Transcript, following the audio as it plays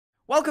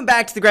Welcome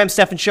back to the Graham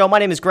Stephan Show. My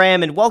name is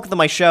Graham, and welcome to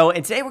my show.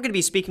 And today we're going to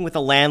be speaking with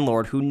a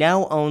landlord who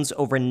now owns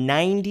over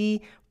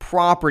 90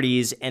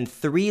 properties and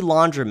 3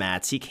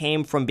 laundromats. He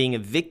came from being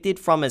evicted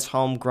from his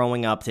home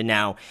growing up to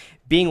now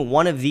being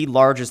one of the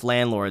largest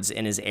landlords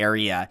in his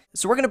area.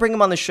 So we're going to bring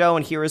him on the show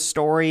and hear his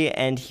story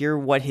and hear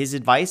what his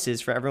advice is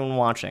for everyone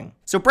watching.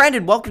 So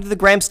Brandon, welcome to the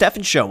Graham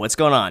Stephan Show. What's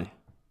going on?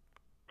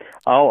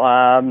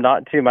 Oh,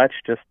 not too much.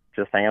 Just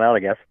hanging out, I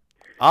guess.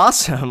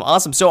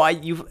 Awesome. So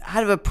you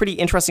had a pretty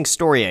interesting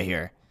story, I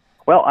hear.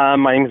 Well,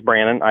 my name is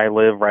Brandon. I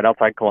live right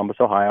outside Columbus,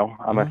 Ohio.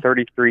 I'm a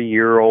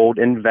 33-year-old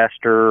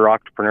investor,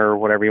 entrepreneur,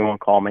 whatever you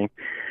want to call me.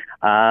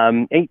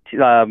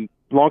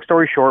 Long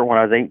story short, when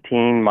I was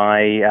 18,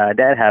 my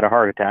dad had a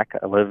heart attack.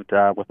 I lived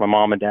with my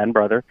mom and dad and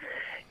brother.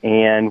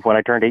 And when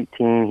I turned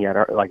 18, he had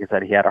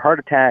a heart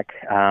attack.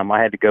 I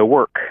had to go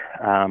work.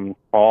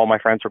 All my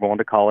friends were going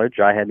to college.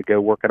 I had to go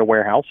work at a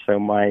warehouse, so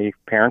my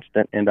parents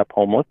didn't end up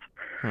homeless.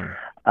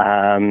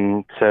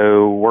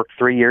 So worked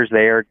 3 years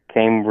there,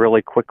 came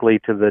really quickly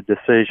to the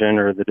decision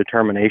or the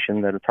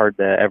determination that it's hard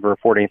to ever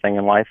afford anything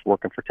in life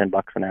working for $10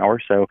 an hour.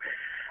 So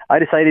I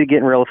decided to get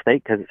in real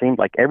estate because it seemed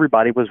like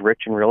everybody was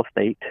rich in real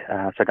estate.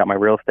 So I got my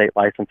real estate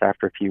license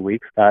after a few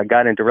weeks,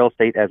 got into real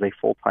estate as a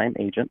full-time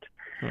agent.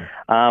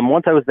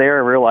 Once I was there,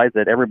 I realized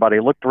that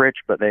everybody looked rich,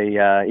 but they,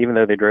 even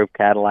though they drove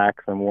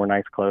Cadillacs and wore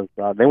nice clothes,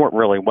 they weren't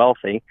really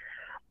wealthy.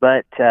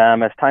 But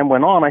as time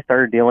went on, I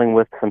started dealing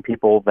with some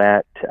people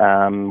that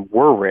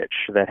were rich,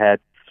 that had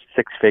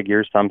 6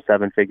 figures, some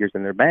 7 figures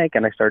in their bank,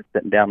 and I started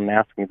sitting down and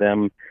asking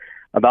them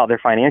about their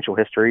financial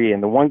history.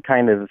 And the one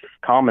kind of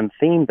common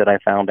theme that I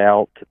found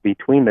out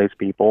between those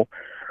people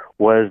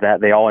was that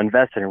they all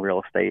invested in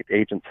real estate.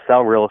 Agents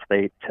sell real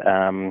estate.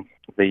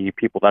 The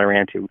people that I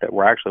ran into that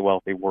were actually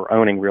wealthy were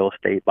owning real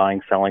estate,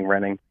 buying, selling,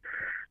 renting,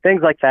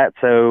 things like that.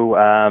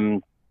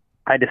 So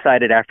I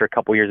decided after a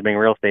couple years of being a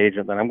real estate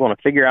agent that I'm going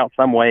to figure out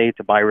some way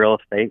to buy real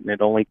estate, and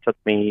it only took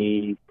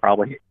me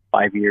probably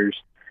 5 years.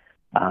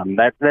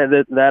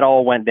 That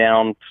all went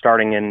down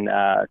starting in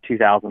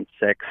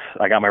 2006.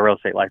 I got my real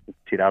estate license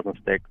in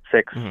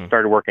 2006.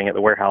 Started working at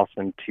the warehouse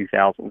in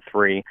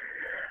 2003.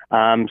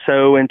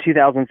 So in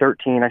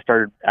 2013, I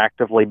started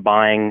actively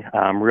buying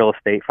real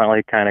estate.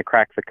 Finally, kind of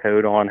cracked the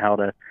code on how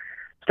to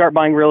start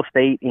buying real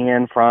estate,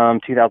 and from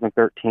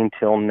 2013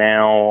 till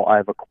now,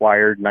 I've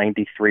acquired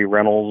 93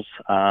 rentals.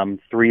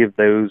 3 of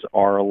those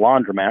are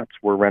laundromats.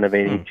 We're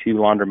renovating 2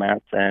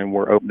 laundromats, and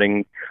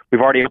we've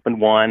already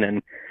opened one,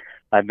 and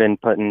I've been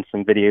putting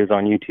some videos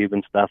on YouTube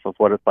and stuff of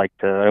what it's like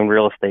to own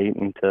real estate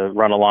and to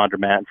run a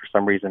laundromat. And for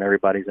some reason,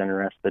 everybody's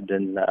interested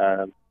in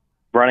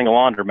running a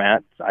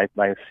laundromat. I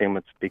assume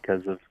it's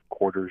because of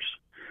quarters.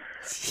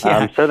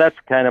 Yeah. So that's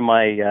kind of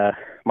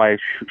my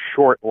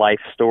short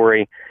life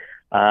story.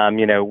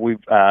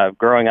 We've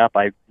growing up,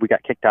 we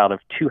got kicked out of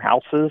 2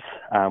 houses,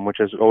 which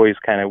is always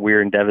kind of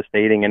weird and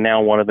devastating. And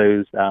now one of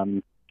those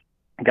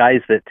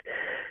guys that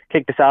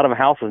kicked us out of a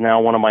house is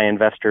now one of my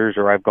investors,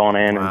 or I've gone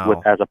in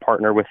as a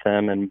partner with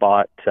him and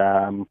bought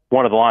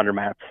one of the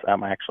laundromats.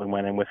 I actually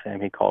went in with him.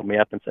 He called me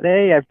up and said,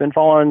 "Hey, I've been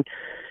following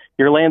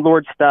your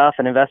landlord stuff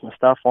and investment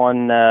stuff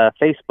on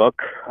Facebook.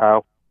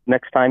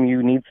 Next time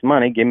you need some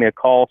money, give me a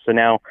call." So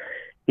now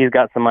he's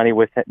got some money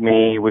with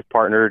me. We've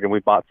partnered and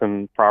we bought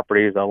some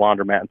properties, a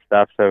laundromat and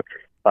stuff. So,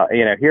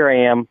 here I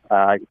am.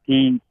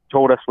 He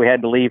told us we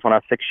had to leave when I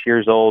was 6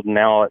 years old. And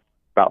now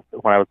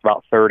when I was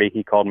about 30,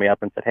 he called me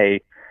up and said,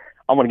 "Hey,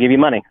 I'm going to give you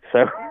money."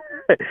 So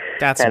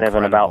That's kind of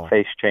an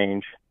about-face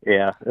change.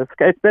 Yeah,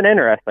 it's been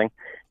interesting.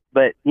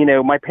 But,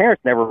 my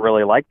parents never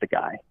really liked the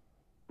guy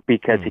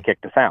because he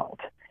kicked us out.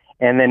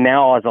 And then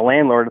now as a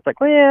landlord, it's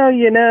like, well,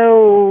 you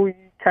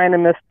kind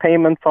of missed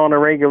payments on a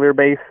regular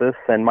basis.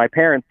 And my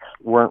parents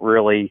weren't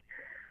really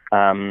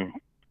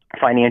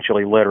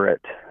financially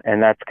literate.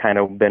 And that's kind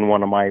of been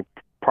one of my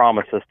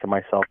promises to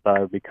myself, that I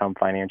would become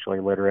financially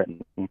literate.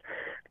 And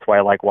that's why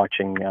I like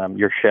watching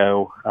your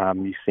show.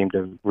 You seem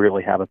to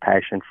really have a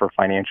passion for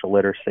financial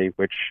literacy,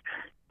 which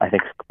I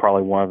think is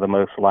probably one of the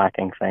most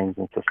lacking things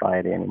in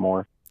society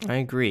anymore. I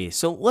agree.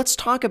 So let's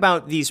talk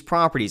about these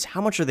properties.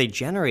 How much are they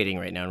generating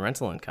right now in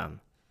rental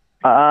income?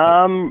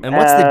 And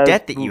what's the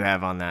debt that you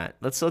have on that?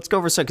 Let's go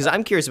over some, because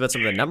I'm curious about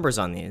some of the numbers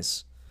on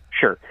these.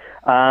 Sure.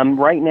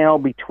 Right now,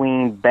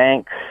 between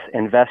banks,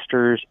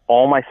 investors,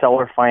 all my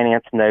seller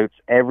finance notes,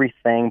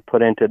 everything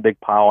put into a big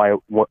pile, I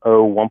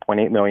owe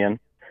 $1.8 million.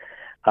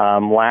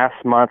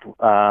 Last month,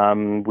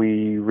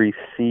 we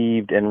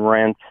received in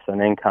rents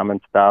and income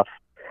and stuff,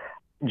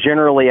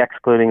 generally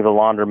excluding the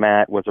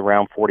laundromat, was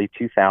around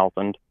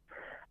 $42,000.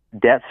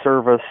 Debt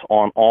service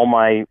on all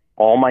my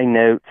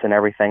notes and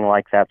everything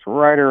like that's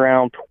right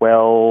around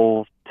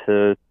 $12,000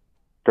 to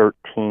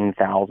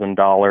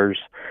 $13,000.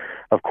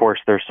 Of course,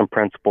 there's some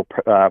principal,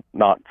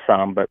 not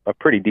some, but a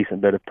pretty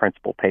decent bit of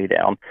principal pay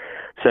down.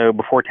 So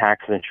before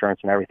taxes, insurance,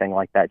 and everything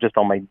like that, just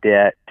on my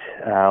debt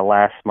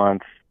last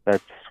month,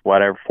 that's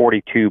whatever,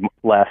 42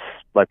 less,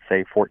 let's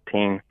say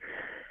 14.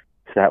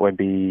 So that would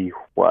be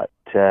what,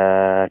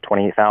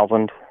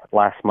 28,000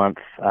 last month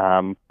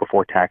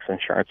before tax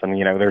insurance. And,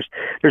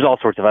 there's all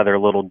sorts of other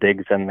little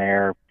digs in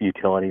there,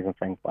 utilities and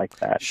things like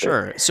that.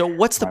 Sure. So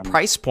what's the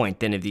price point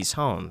then of these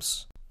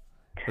homes?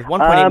 With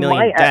 1.8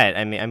 million debt,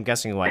 I mean, I'm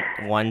guessing what,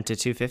 1 to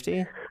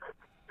 250?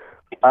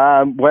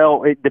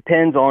 Well, it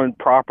depends on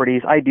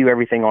properties. I do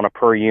everything on a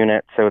per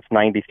unit, so it's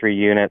 93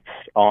 units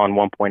on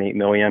 1.8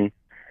 million.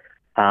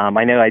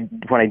 I know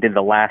when I did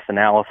the last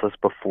analysis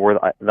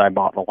before I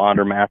bought the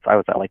laundromats, I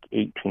was at like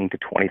 18 to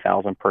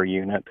 20,000 per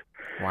unit.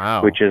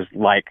 Wow. Which is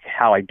like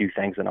how I do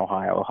things in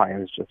Ohio.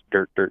 Ohio is just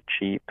dirt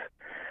cheap.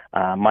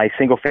 My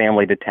single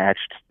family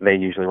detached, they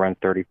usually run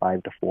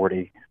 35 to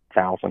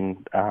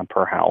 40,000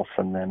 per house,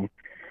 and then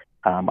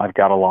I've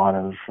got a lot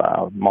of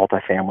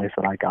multifamilies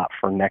that I got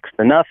for next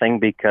to nothing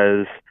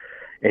because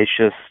it's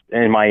just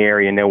in my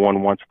area, no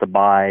one wants to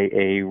buy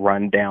a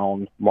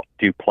rundown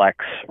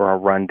duplex or a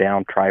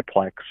rundown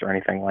triplex or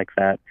anything like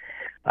that.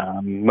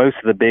 Most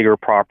of the bigger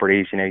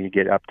properties, you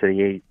get up to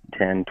the 8,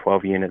 10,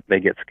 12 unit,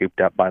 they get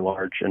scooped up by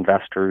large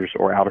investors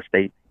or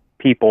out-of-state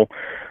people.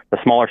 The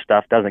smaller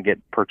stuff doesn't get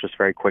purchased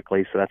very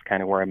quickly, so that's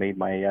kind of where I made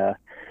my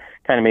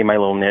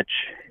little niche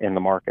in the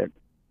market.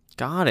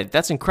 Got it.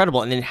 That's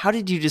incredible. And then how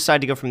did you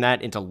decide to go from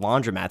that into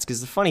laundromats?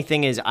 Because the funny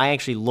thing is, I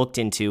actually looked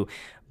into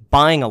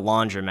buying a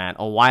laundromat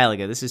a while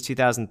ago. This is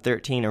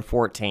 2013 or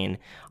 14.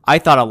 I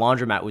thought a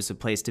laundromat was the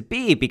place to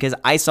be because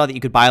I saw that you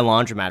could buy a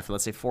laundromat for,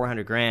 let's say,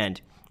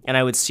 $400,000, and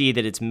I would see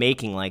that it's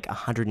making like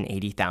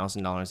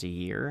 $180,000 a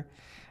year.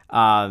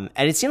 And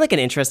it seemed like an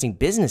interesting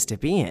business to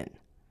be in.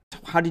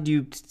 How did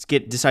you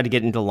decide to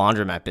get into the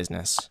laundromat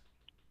business?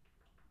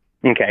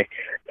 Okay.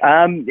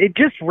 It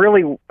just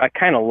really, I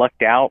kind of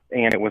lucked out,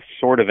 and it was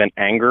sort of an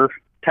anger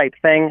type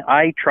thing.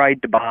 I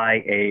tried to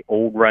buy a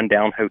old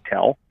rundown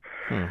hotel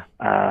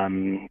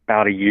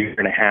about a year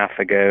and a half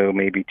ago,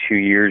 maybe 2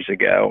 years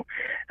ago,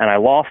 and I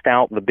lost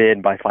out the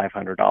bid by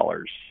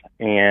 $500.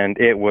 And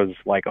it was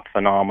like a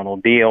phenomenal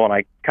deal, and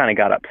I kind of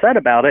got upset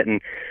about it. And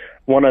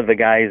one of the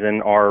guys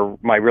in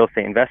my real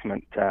estate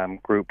investment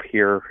group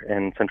here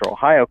in Central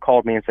Ohio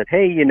called me and said,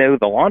 "Hey, the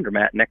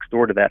laundromat next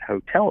door to that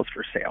hotel is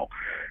for sale.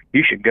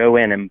 You should go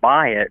in and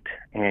buy it,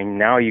 and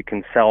now you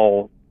can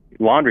sell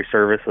laundry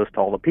services to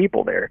all the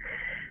people there."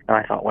 And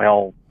I thought,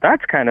 well,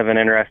 that's kind of an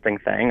interesting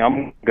thing. I'm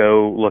going to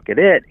go look at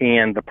it,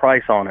 and the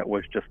price on it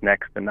was just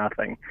next to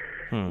nothing.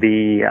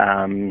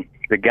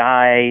 The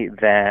guy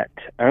that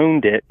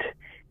owned it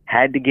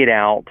had to get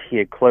out. He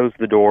had closed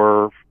the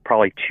door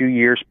probably 2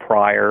 years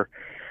prior.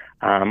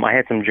 I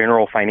had some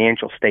general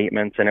financial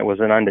statements, and it was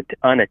an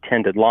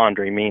unattended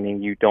laundry,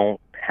 meaning you don't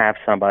have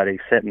somebody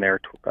sitting there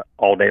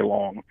all day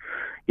long,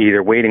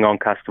 either waiting on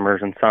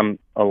customers, and some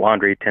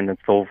laundry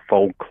attendants will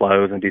fold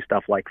clothes and do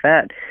stuff like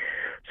that.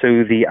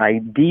 So the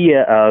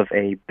idea of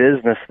a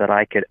business that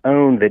I could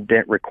own that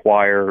didn't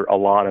require a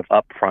lot of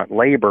upfront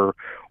labor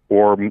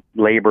or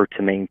labor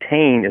to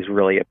maintain is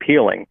really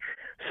appealing.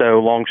 So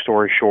long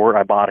story short,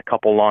 I bought a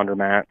couple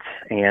laundromats,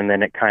 and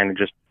then it kind of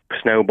just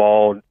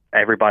snowballed.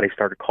 Everybody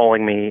started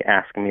calling me,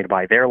 asking me to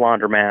buy their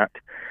laundromat.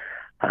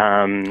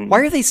 Why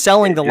are they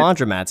selling the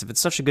laundromats if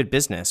it's such a good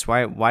business?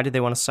 Why did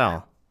they want to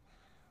sell?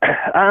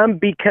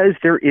 Because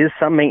there is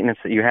some maintenance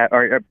that you have,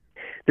 or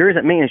there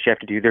isn't maintenance you have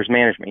to do. There's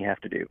management you have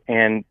to do.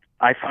 And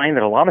I find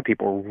that a lot of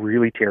people are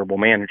really terrible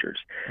managers.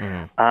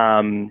 In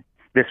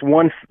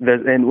one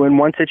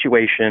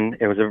situation,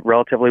 it was a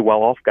relatively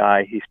well-off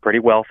guy. He's pretty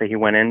wealthy. He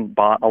went in,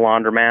 bought a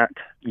laundromat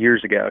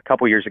a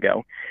couple years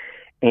ago,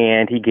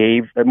 and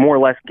he more or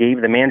less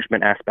gave the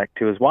management aspect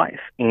to his wife.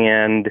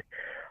 And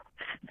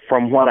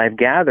from what I've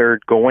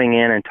gathered, going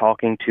in and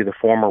talking to the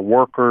former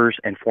workers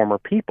and former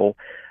people,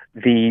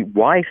 the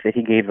wife that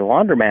he gave the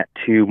laundromat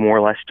to more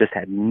or less just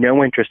had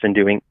no interest in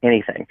doing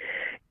anything.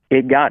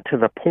 It got to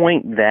the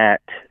point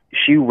that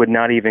she would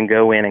not even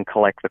go in and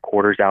collect the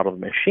quarters out of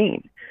the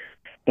machine.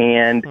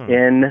 And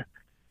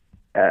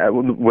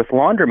with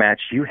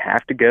laundromats, you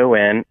have to go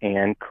in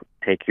and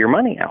take your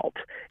money out.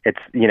 It's,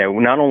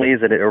 not only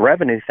is it a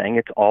revenue thing,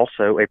 it's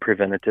also a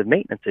preventative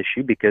maintenance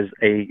issue because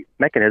a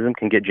mechanism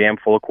can get jammed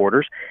full of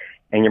quarters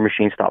and your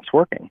machine stops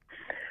working.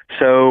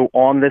 So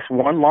on this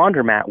one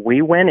laundromat,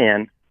 we went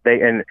in,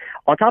 and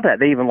on top of that,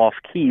 they even lost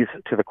keys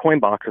to the coin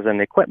boxes and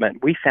the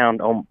equipment. We found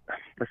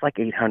it's like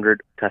 $800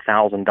 to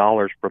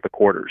 $1,000 worth of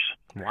quarters.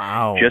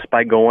 Wow! Just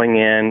by going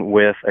in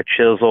with a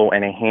chisel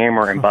and a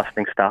hammer and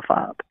busting stuff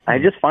up. I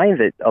just find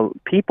that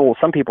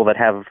some people that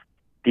have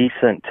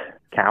decent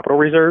capital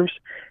reserves,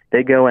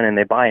 they go in and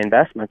they buy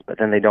investments, but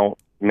then they don't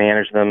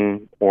manage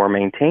them or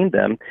maintain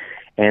them,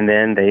 and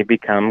then they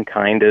become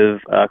kind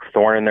of a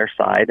thorn in their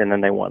side, and then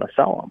they want to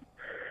sell them.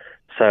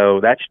 So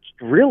that's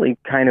really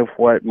kind of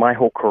what my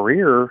whole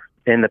career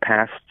in the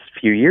past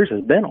few years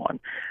has been on.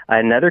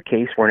 Another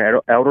case where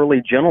an elderly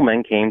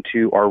gentleman came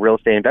to our Real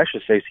Estate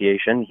Investors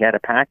Association. He had a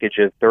package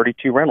of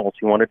 32 rentals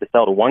he wanted to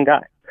sell to one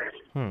guy.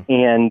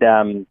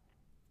 And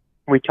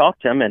we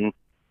talked to him and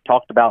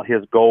talked about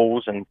his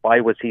goals and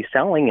why was he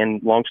selling.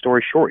 And long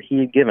story short, he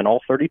had given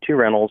all 32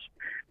 rentals,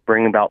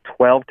 bringing about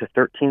 $12,000 to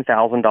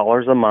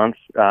 $13,000 a month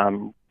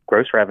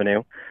gross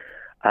revenue.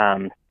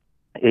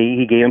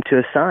 he gave them to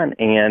his son,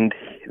 and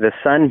the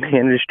son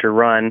managed to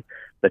run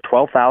the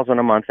 $12,000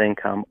 a month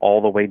income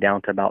all the way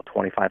down to about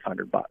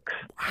 $2,500.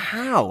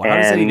 How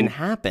does that even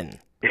happen?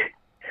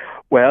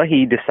 Well,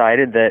 he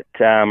decided that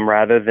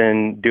rather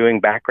than doing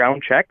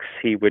background checks,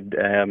 he would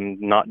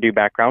not do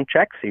background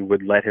checks. He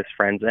would let his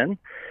friends in.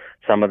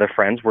 Some of the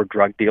friends were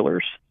drug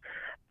dealers.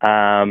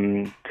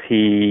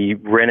 He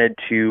rented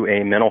to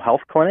a mental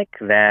health clinic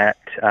that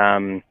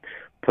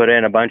put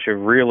in a bunch of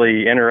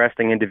really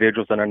interesting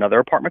individuals in another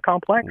apartment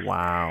complex.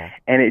 Wow.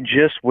 And it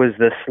just was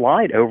the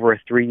slide over a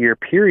 3-year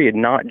period,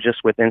 not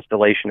just with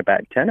installation of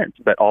bad tenants,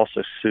 but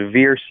also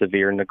severe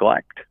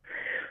neglect.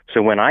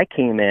 So when I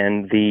came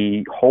in,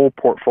 the whole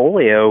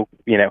portfolio,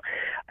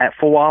 at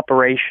full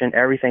operation,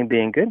 everything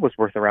being good, was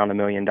worth around $1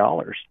 million.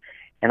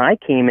 And I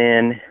came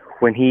in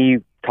when he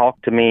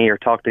talked to me or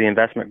talked to the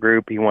investment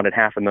group, he wanted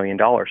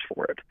 $500,000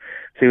 for it.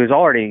 So he was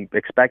already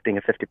expecting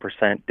a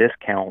 50%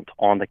 discount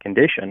on the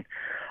condition.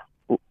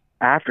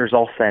 After it's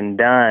all said and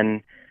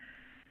done,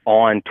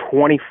 on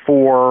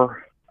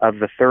 24 of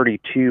the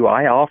 32,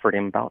 I offered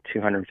him about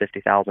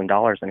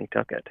 $250,000, and he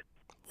took it.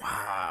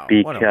 Wow.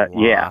 Because, what a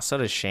loss.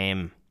 What a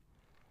shame.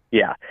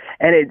 Yeah.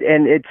 And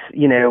it's,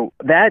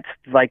 that's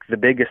like the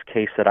biggest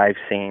case that I've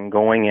seen,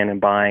 going in and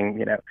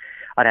buying,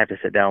 I'd have to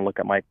sit down and look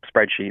at my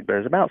spreadsheet, but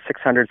it's about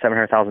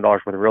 $700,000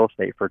 worth of real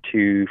estate for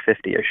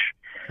 $250-ish.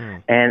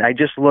 And I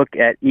just look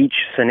at each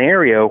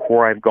scenario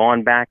where I've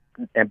gone back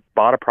and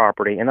bought a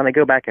property, and then I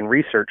go back and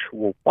research,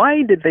 well,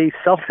 why did they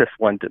sell this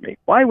one to me?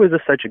 Why was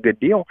this such a good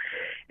deal?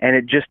 And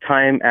it just,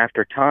 time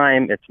after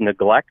time, it's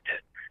neglect,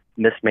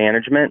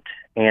 mismanagement,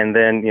 and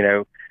then,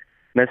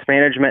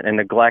 mismanagement and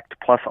neglect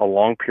plus a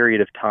long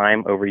period of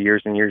time over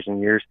years and years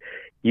and years,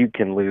 you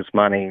can lose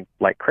money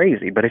like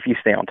crazy. But if you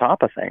stay on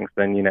top of things,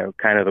 then,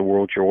 kind of the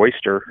world's your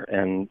oyster,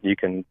 and you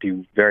can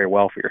do very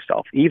well for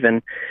yourself,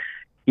 even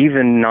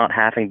not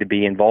having to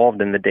be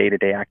involved in the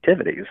day-to-day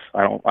activities.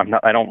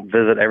 I don't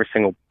visit every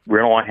single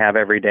rental I have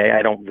every day.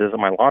 I don't visit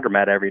my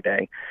laundromat every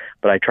day,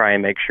 but I try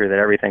and make sure that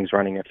everything's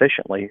running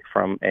efficiently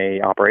from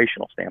a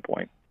operational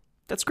standpoint.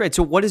 That's great.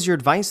 So what is your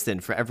advice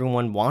then for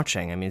everyone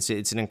watching? I mean,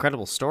 it's an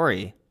incredible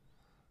story.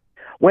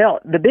 Well,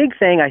 the big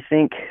thing I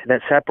think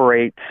that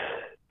separates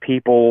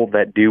people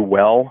that do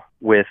well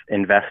with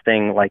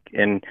investing, like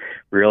in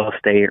real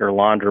estate or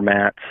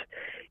laundromats,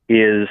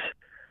 is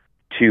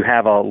to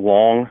have a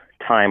long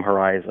time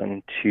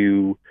horizon,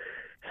 to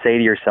say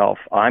to yourself,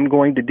 I'm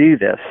going to do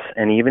this,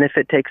 and even if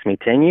it takes me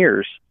 10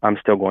 years, I'm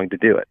still going to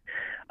do it.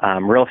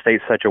 Real estate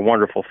is such a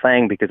wonderful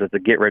thing because it's a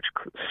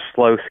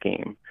get-rich-slow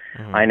scheme.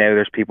 I know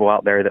there's people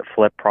out there that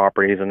flip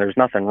properties, and there's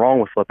nothing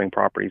wrong with flipping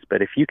properties,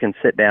 but if you can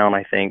sit down,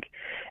 I think,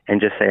 and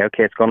just say,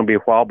 okay, it's going to be a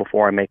while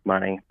before I make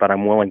money, but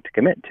I'm willing to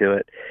commit to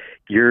it,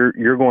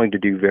 you're going to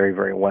do very,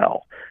 very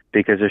well.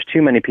 Because there's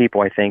too many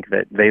people, I think,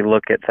 that they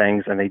look at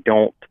things and they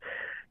don't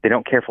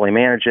carefully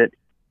manage it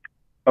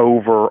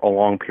over a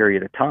long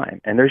period of time.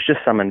 And there's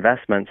just some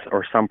investments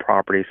or some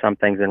properties, some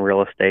things in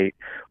real estate,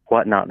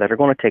 whatnot, that are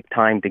going to take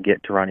time to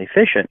get to run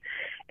efficient.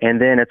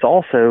 And then it's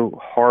also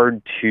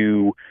hard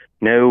to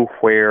know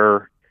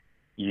where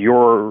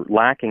you're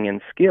lacking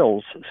in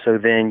skills. So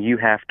then you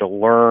have to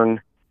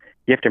learn,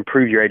 you have to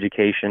improve your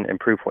education,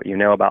 improve what you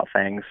know about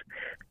things.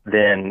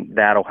 Then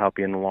that'll help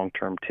you in the long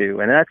term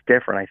too. And that's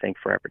different, I think,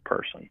 for every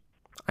person.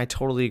 I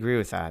totally agree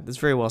with that. That's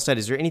very well said.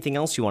 Is there anything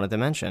else you wanted to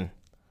mention?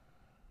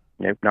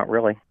 Nope, not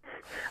really.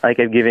 I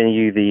think I've given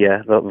you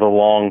the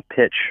long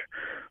pitch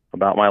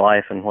about my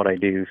life and what I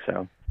do.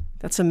 So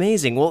that's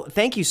amazing. Well,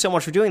 thank you so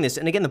much for doing this.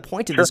 And again, the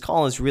point of this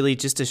call is really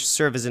just to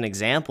serve as an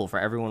example for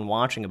everyone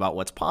watching about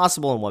what's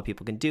possible and what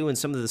people can do, and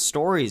some of the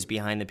stories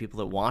behind the people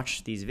that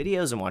watch these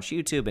videos and watch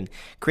YouTube and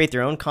create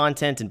their own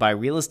content and buy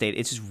real estate.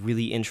 It's just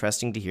really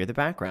interesting to hear the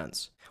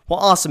backgrounds. Well,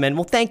 awesome, man.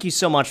 Well, thank you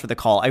so much for the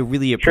call. I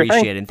really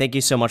appreciate it. And thank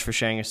you so much for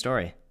sharing your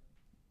story.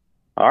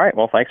 All right.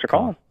 Well, thanks for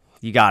calling.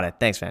 You got it.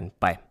 Thanks, man.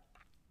 Bye.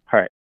 All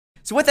right.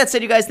 So with that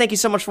said, you guys, thank you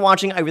so much for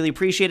watching. I really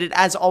appreciate it.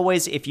 As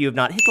always, if you have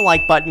not hit the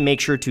like button, make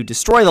sure to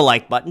destroy the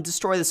like button,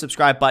 destroy the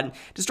subscribe button,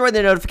 destroy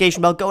the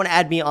notification bell. Go and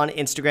add me on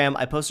Instagram.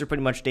 I post it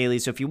pretty much daily,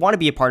 so if you want to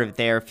be a part of it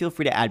there, feel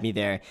free to add me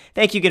there.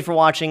 Thank you again for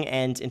watching,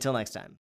 and until next time.